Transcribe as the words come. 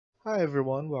Hi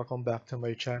everyone, welcome back to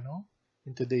my channel.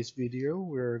 In today's video,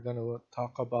 we're going to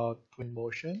talk about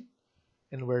Twinmotion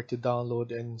and where to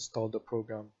download and install the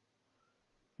program.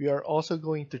 We are also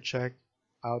going to check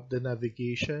out the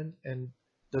navigation and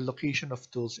the location of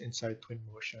tools inside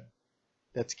Twinmotion.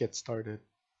 Let's get started.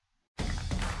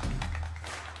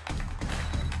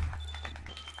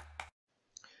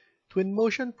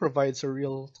 Twinmotion provides a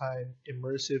real-time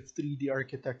immersive 3D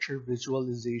architecture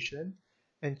visualization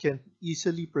and can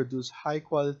easily produce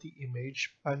high-quality image,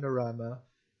 panorama,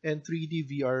 and 3D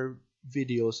VR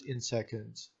videos in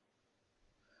seconds.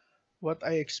 What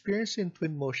I experienced in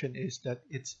Twinmotion is that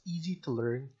it's easy to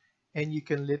learn and you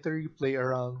can literally play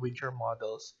around with your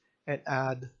models and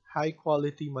add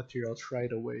high-quality materials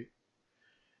right away.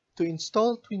 To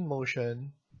install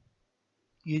Twinmotion,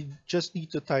 you just need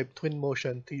to type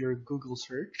Twinmotion to your Google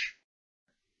search.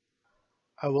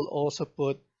 I will also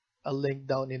put a link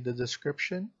down in the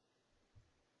description.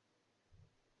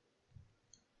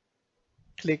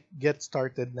 Click Get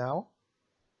Started Now.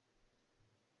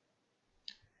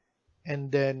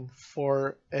 And then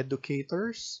for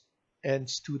educators and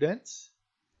students,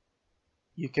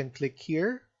 you can click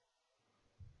here,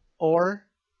 or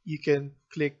you can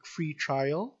click Free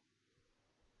Trial.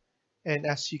 And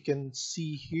as you can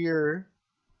see here,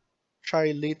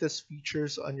 try latest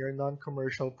features on your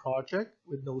non-commercial project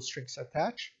with no strings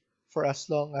attached for as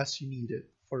long as you need it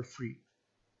for free.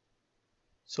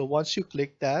 So once you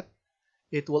click that,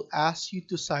 it will ask you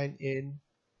to sign in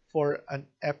for an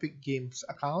Epic Games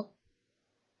account.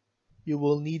 You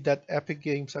will need that Epic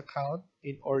Games account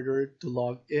in order to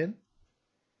log in.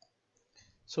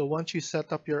 So once you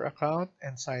set up your account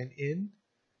and sign in,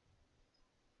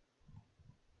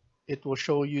 it will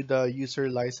show you the user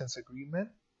license agreement.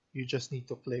 You just need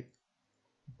to click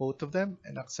both of them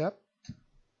and accept.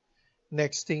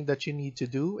 Next thing that you need to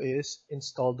do is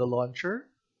install the launcher.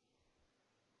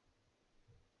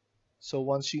 So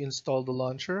once you install the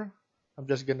launcher, I'm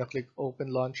just gonna click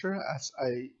Open Launcher as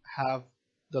I have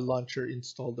the launcher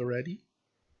installed already.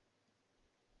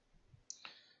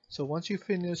 So once you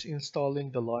finish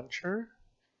installing the launcher,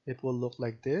 it will look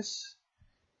like this.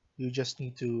 You just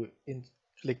need to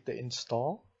click the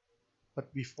install.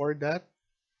 But before that,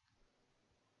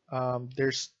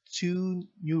 there's two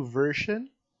new version,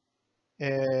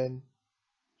 and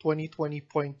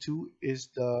 2020.2 is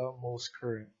the most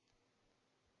current.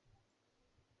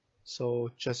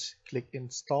 So just click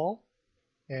install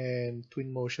and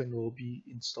Twinmotion will be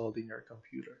installed in your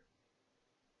computer.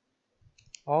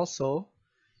 Also,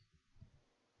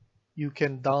 you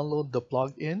can download the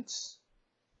plugins.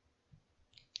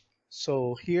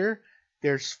 So here,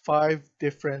 there's 5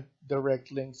 different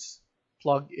direct links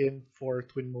plugin for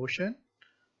Twinmotion.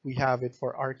 We have it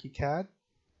for ArchiCAD,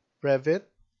 Revit,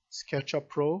 SketchUp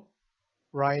Pro,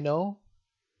 Rhino,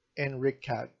 and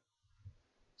RigCAD.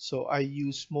 So I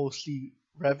use mostly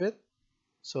Revit,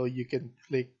 so you can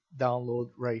click download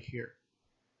right here.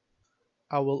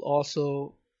 I will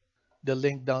also the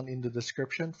link down in the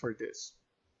description for this.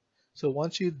 So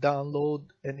once you download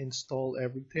and install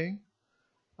everything,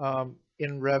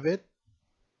 in Revit,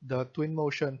 the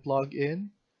Twinmotion plugin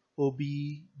will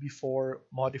be before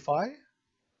modify.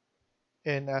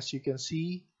 And as you can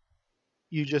see,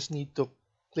 you just need to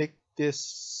click this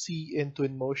C in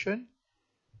Twinmotion.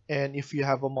 And if you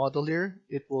have a model here,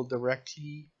 it will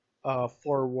directly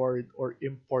forward or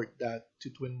import that to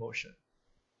Twinmotion.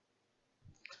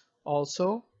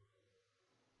 Also,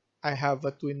 I have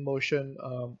a Twinmotion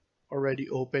already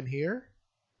open here.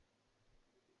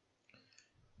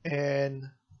 And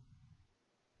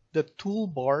the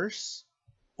toolbars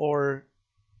or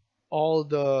all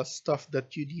the stuff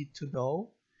that you need to know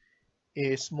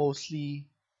is mostly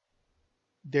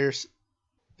there's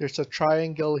a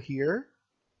triangle here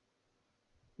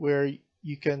where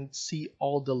you can see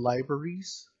all the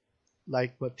libraries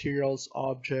like materials,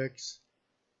 objects.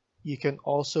 You can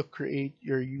also create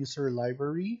your user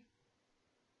library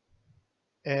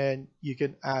and you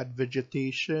can add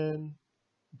vegetation,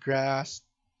 grass,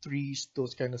 trees,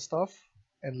 those kind of stuff,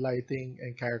 and lighting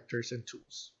and characters and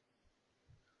tools.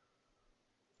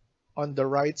 On the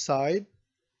right side,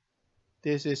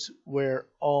 this is where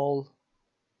all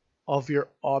of your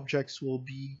objects will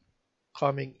be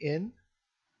coming in.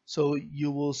 So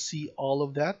you will see all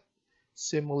of that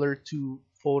similar to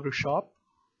Photoshop,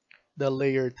 the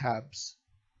layer tabs.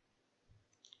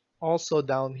 Also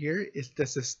down here is the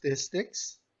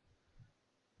statistics.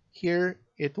 Here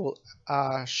it will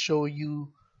show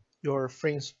you your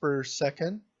frames per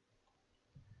second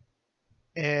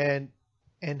and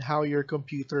how your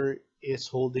computer is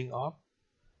holding up.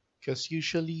 Because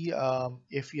usually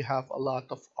if you have a lot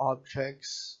of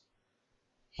objects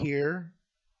here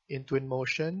in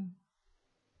Twinmotion,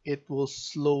 it will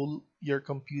slow your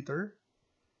computer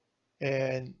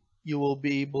and you will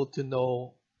be able to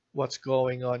know what's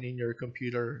going on in your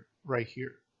computer right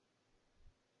here.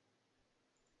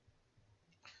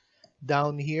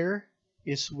 Down here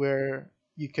is where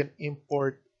you can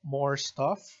import more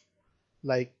stuff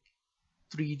like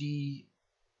 3D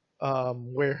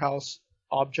warehouse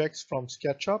objects from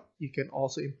SketchUp. You can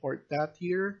also import that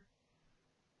here.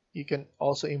 You can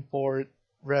also import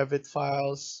Revit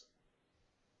files.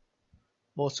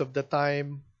 Most of the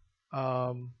time,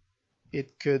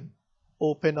 it could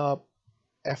open up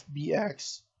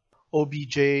FBX,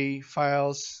 OBJ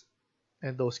files,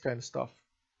 and those kind of stuff.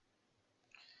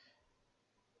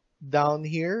 Down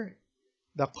here,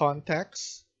 the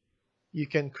context, you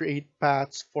can create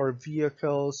paths for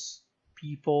vehicles,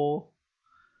 people.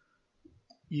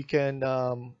 You can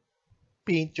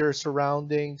paint your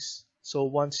surroundings. So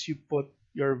once you put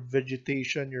your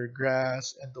vegetation, your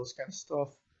grass, and those kind of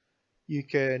stuff, you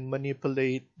can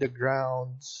manipulate the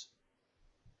grounds.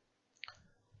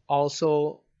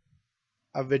 Also,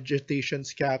 a vegetation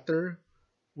scatter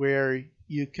where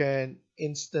you can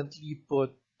instantly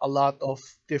put a lot of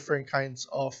different kinds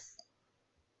of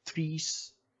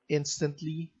trees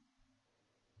instantly.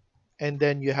 And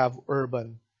then you have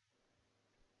urban.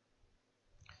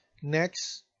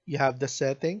 Next, you have the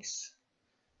settings.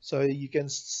 So you can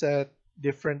set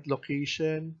different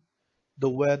location, the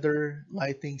weather,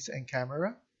 lightings, and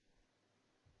camera.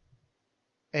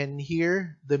 And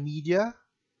here, the media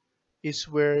is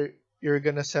where you're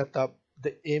gonna set up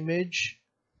the image,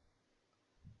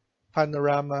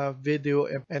 panorama, video,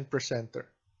 and presenter.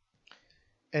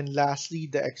 And lastly,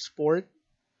 the export.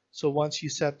 So once you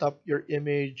set up your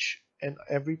image and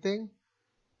everything,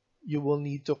 you will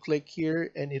need to click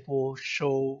here and it will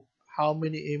show how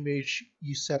many image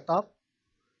you set up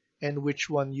and which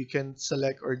one you can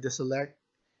select or deselect,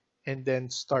 and then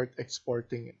start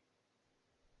exporting it.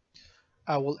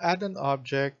 I will add an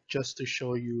object just to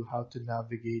show you how to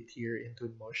navigate here in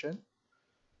Twinmotion.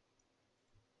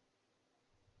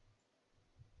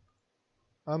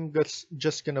 I'm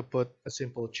just gonna put a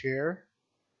simple chair.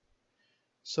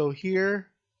 So here,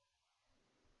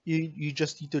 you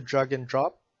just need to drag and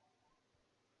drop.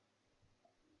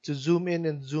 To zoom in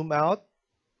and zoom out,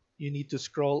 you need to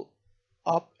scroll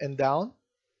up and down.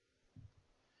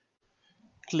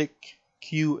 Click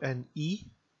Q and E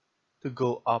to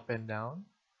go up and down.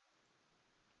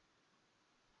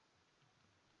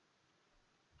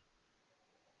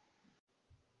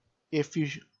 If you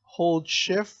hold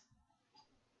Shift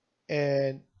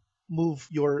and move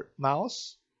your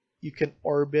mouse, you can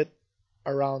orbit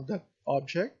around the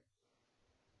object.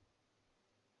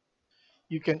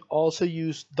 You can also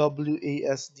use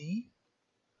WASD,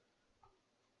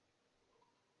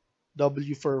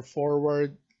 W for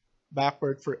forward,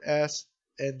 backward for S,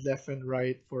 and left and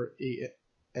right for A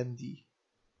and D.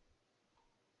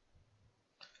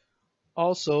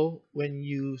 Also, when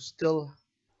you still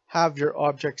have your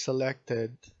object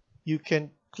selected, you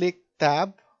can click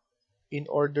Tab in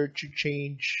order to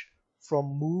change from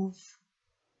move,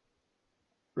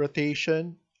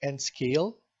 rotation, and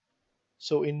scale.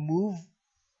 So in move,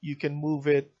 you can move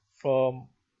it from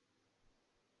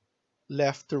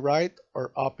left to right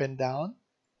or up and down.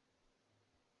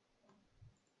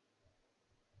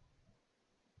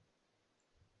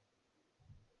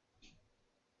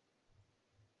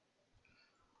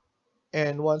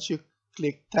 And once you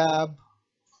click Tab,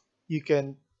 you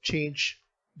can change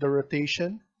the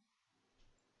rotation.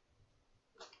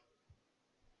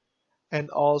 And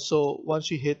also, once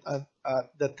you hit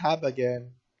the tab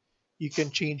again, you can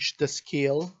change the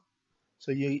scale.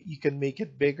 So you can make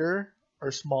it bigger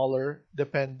or smaller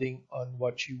depending on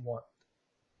what you want.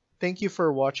 Thank you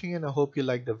for watching and I hope you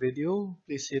liked the video.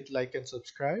 Please hit like and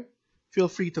subscribe. Feel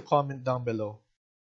free to comment down below.